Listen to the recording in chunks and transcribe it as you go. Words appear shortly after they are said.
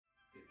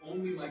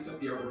only lights up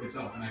the artwork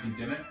itself, and I can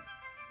dim it,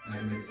 and I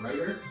can make it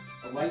brighter.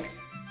 The light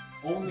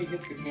only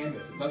hits the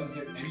canvas. It doesn't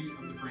hit any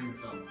of the frame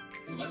itself.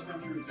 So let's run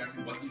through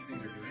exactly what these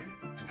things are doing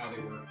and how they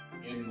work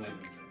in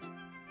layman's terms.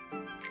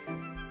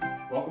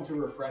 Welcome to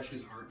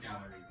Refresh's art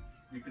gallery.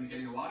 We've been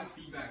getting a lot of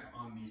feedback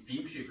on these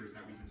beam shapers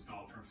that we've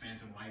installed from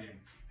Phantom Lighting,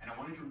 and I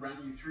wanted to run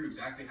you through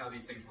exactly how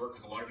these things work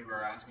because a lot of you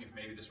are asking if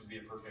maybe this would be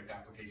a perfect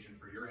application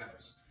for your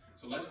house.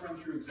 So let's run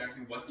through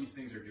exactly what these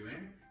things are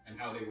doing and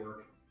how they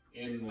work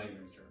in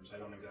layman's terms. I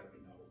don't exactly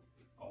know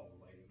all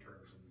the lighting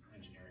terms and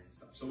engineering and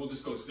stuff. So we'll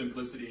just go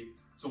simplicity.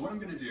 So what I'm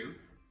going to do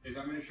is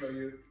I'm going to show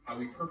you how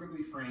we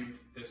perfectly framed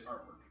this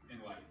artwork in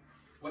light.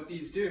 What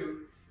these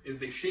do is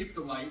they shape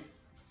the light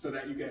so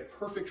that you get a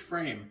perfect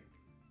frame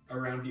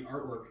around the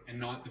artwork and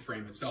not the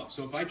frame itself.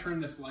 So if I turn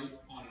this light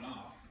on and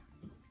off,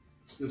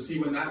 you'll see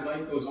when that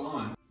light goes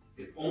on,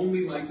 it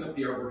only lights up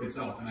the artwork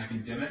itself, and I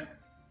can dim it,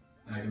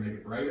 and I can make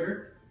it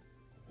brighter.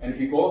 And if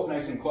you go up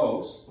nice and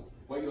close,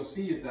 what you'll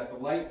see is that the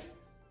light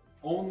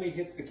only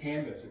hits the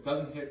canvas. It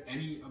doesn't hit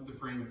any of the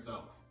frame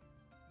itself.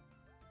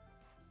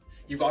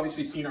 You've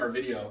obviously seen our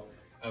video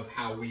of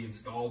how we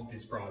installed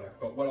this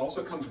product, but what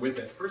also comes with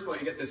it, first of all,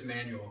 you get this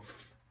manual.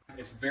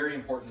 It's very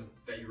important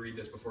that you read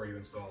this before you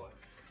install it.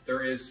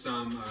 There is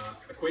some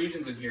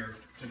equations in here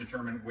to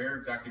determine where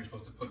exactly you're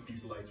supposed to put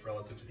these lights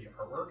relative to the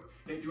artwork.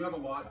 They do have a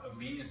lot of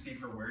leniency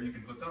for where you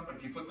can put them, but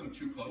if you put them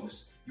too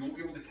close, you won't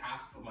be able to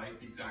cast the light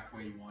the exact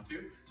way you want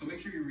to. So make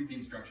sure you read the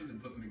instructions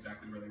and put them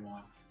exactly where they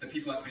want. The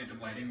people at Phantom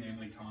Lighting,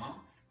 namely Tom,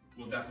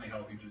 will definitely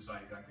help you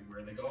decide exactly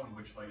where they go and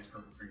which light is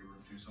perfect for your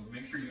room too. So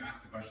make sure you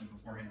ask the questions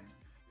beforehand.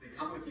 They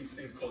come with these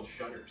things called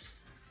shutters.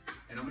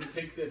 And I'm going to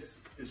take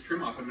this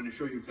trim off. I'm going to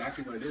show you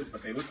exactly what it is,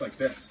 but they look like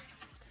this.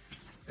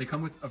 They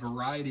come with a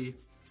variety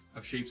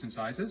of shapes and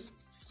sizes.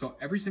 So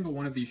every single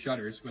one of these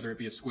shutters, whether it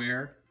be a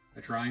square,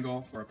 a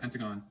triangle, or a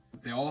pentagon,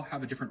 they all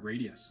have a different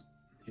radius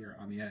here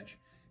on the edge.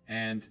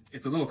 And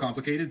it's a little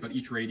complicated, but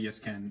each radius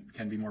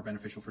can be more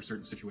beneficial for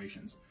certain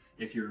situations.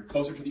 If you're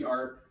closer to the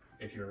art,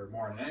 if you're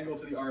more at an angle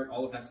to the art,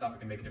 all of that stuff, it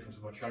can make a difference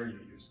with what shutter you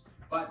use.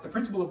 But the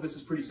principle of this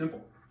is pretty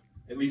simple,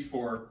 at least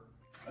for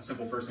a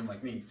simple person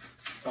like me.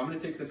 So I'm going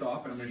to take this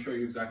off and I'm going to show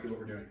you exactly what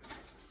we're doing.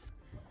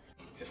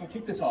 If I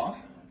take this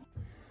off,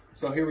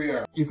 so here we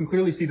are. You can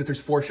clearly see that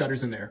there's 4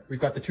 shutters in there. We've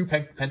got the 2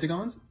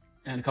 pentagons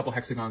and a couple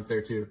hexagons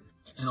there too.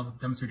 And I'll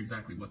demonstrate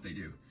exactly what they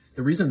do.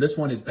 The reason this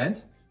one is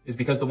bent is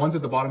because the ones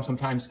at the bottom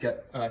sometimes can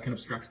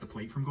obstruct the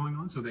plate from going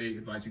on. So they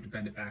advise you to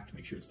bend it back to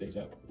make sure it stays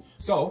out.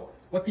 So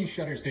what these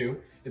shutters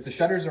do is the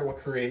shutters are what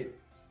create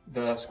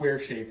the square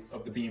shape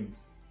of the beam.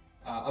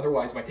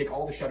 Otherwise, if I take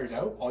all the shutters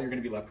out, all you're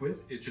going to be left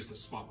with is just a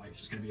spotlight. It's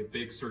just going to be a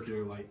big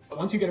circular light. But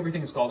once you get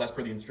everything installed as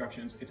per the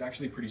instructions, it's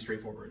actually pretty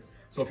straightforward.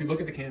 So if you look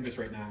at the canvas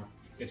right now,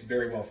 it's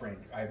very well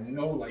framed. I have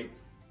no light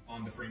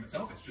on the frame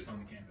itself, it's just on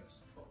the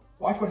canvas.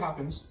 Watch what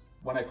happens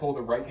when I pull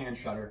the right-hand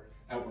shutter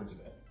outwards a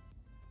bit.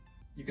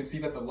 You can see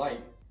that the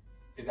light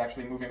is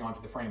actually moving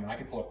onto the frame, and I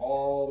can pull it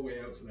all the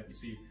way out so that you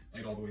see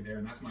light all the way there,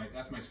 and that's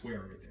my square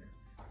right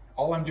there.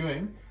 All I'm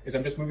doing is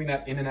I'm just moving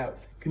that in and out.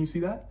 Can you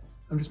see that?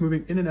 I'm just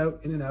moving in and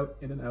out, in and out,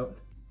 in and out,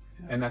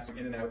 and that's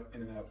in and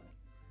out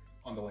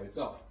on the light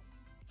itself.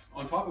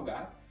 On top of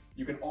that,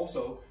 you can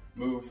also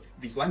move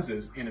these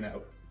lenses in and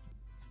out.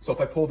 So if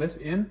I pull this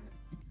in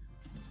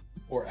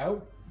or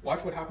out,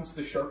 watch what happens to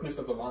the sharpness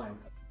of the line.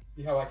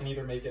 See how I can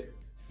either make it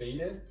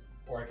faded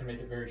or I can make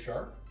it very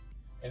sharp.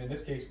 And in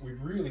this case, we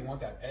really want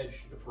that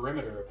edge, the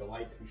perimeter of the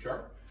light to be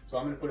sharp. So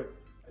I'm going to put it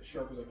as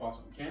sharp as I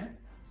possibly can.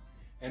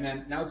 And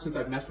then now since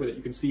I've messed with it,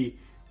 you can see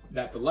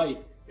that the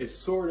light is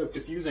sort of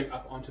diffusing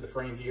up onto the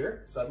frame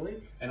here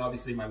subtly. And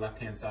obviously my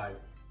left-hand side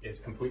is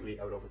completely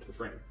out over to the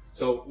frame.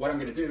 So what I'm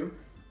going to do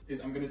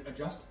is I'm going to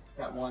adjust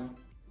that one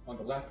on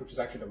the left, which is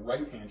actually the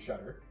right-hand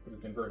shutter because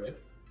it's inverted.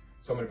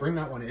 So I'm going to bring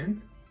that one in,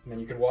 and then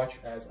you can watch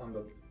as on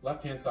the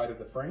left-hand side of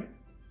the frame,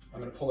 I'm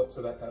going to pull it so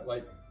that that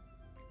light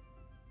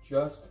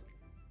just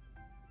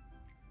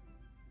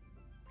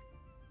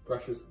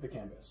brushes the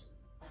canvas.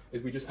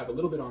 Is we just have a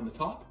little bit on the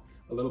top,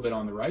 a little bit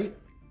on the right,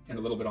 and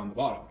a little bit on the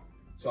bottom.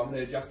 So I'm going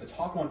to adjust the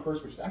top one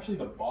first, which is actually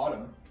the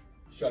bottom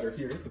shutter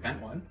here, the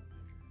bent one.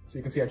 So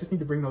you can see I just need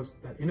to bring that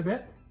in a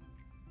bit.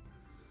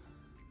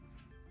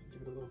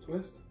 Give it a little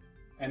twist.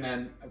 And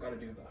then I've got to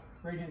do the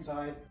right-hand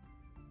side.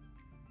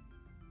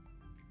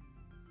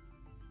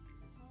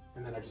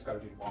 And then I just got to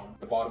do the bottom.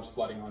 The bottom's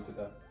flooding onto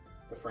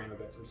the frame a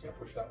bit, so I'm just going to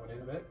push that one in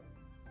a bit.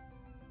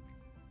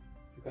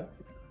 Okay.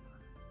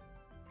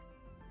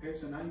 Okay,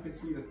 so now you can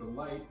see that the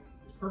light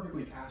is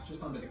perfectly cast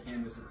just onto the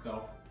canvas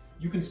itself.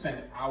 You can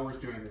spend hours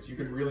doing this. You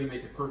can really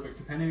make it perfect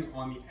depending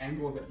on the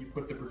angle that you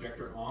put the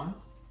projector on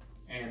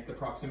and the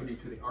proximity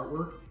to the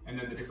artwork, and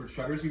then the different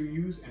shutters you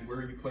use and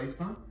where you place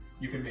them.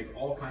 You can make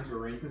all kinds of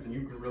arrangements and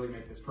you can really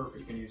make this perfect.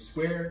 You can use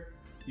square,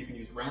 you can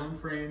use round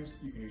frames,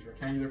 you can use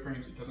rectangular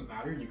frames, it doesn't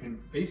matter. You can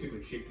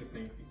basically shape this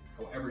thing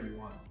however you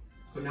want.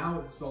 So now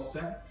with this all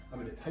set, I'm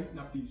going to tighten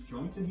up these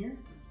joints in here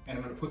and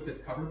I'm going to put this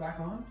cover back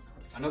on.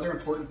 Another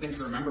important thing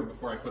to remember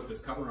before I put this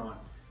cover on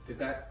is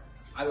that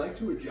I like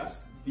to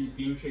adjust these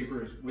beam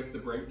shapers with the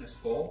brightness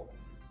full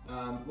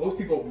Most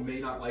people may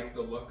not like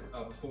the look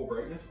of full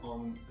brightness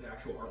on the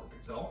actual artwork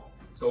itself.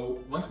 So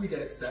once we get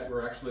it set,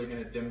 we're actually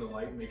going to dim the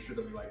light and make sure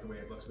that we like the way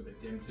it looks with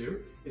it dimmed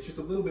too. It's just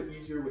a little bit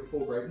easier with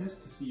full brightness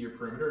to see your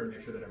perimeter and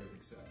make sure that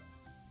everything's set.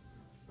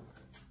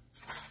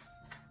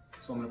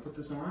 So I'm going to put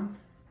this on,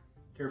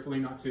 carefully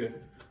not to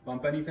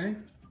bump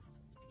anything.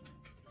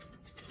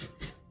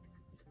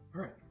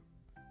 All right,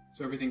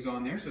 so everything's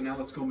on there. So now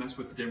let's go mess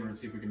with the dimmer and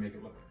see if we can make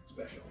it look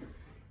special.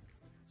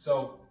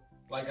 So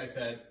like I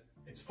said,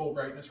 it's full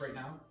brightness right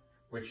now,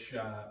 which,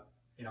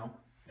 you know,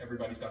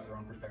 everybody's got their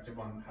own perspective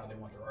on how they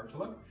want their art to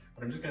look,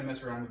 but I'm just going to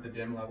mess around with the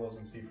dim levels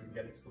and see if we can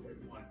get it to the way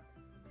we want it.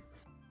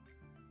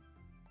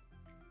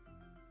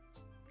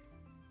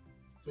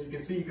 So you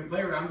can see you can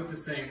play around with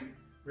this thing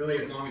really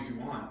as long as you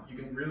want. You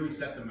can really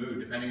set the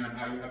mood depending on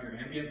how you have your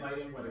ambient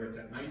lighting, whether it's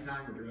at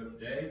nighttime or throughout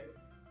the day.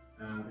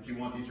 If you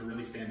want these to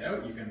really stand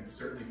out, you can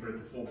certainly put it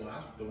to full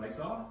blast with the lights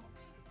off,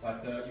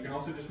 but you can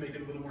also just make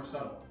it a little more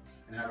subtle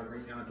and have it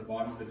right down at the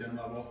bottom of the dim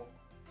level,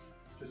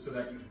 just so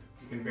that you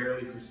can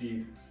barely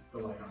perceive the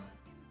light on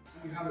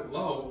it. When you have it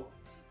low,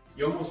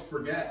 you almost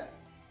forget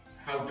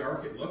how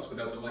dark it looks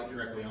without the light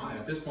directly on it.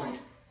 At this point,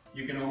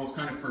 you can almost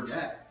kind of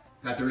forget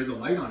that there is a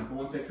light on it, but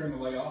once I turn the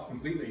light off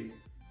completely,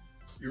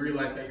 you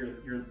realize that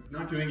you're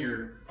not doing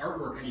your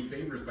artwork any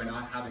favors by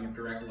not having a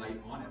direct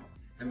light on it.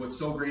 And what's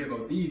so great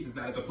about these is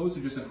that as opposed to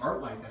just an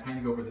art light that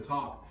hangs over the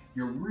top,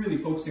 you're really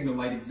focusing the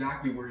light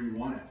exactly where you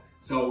want it.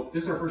 So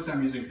this is our first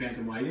time using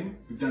phantom lighting.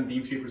 We've done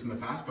beam shapers in the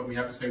past, but we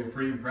have to say we're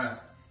pretty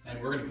impressed. And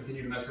we're going to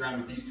continue to mess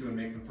around with these two and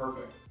make them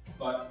perfect.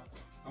 But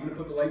I'm going to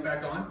put the light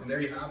back on, and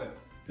there you have it.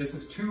 This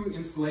is 2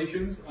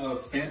 installations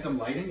of phantom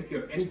lighting. If you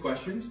have any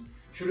questions,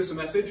 shoot us a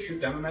message, shoot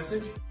them a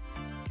message.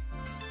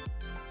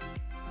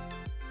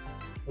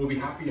 We'll be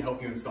happy to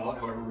help you install it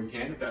however we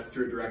can, if that's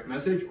through a direct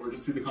message or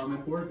just through the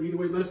comment board. But either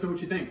way, let us know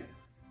what you think.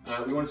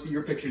 We want to see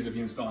your pictures of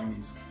you installing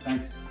these.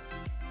 Thanks.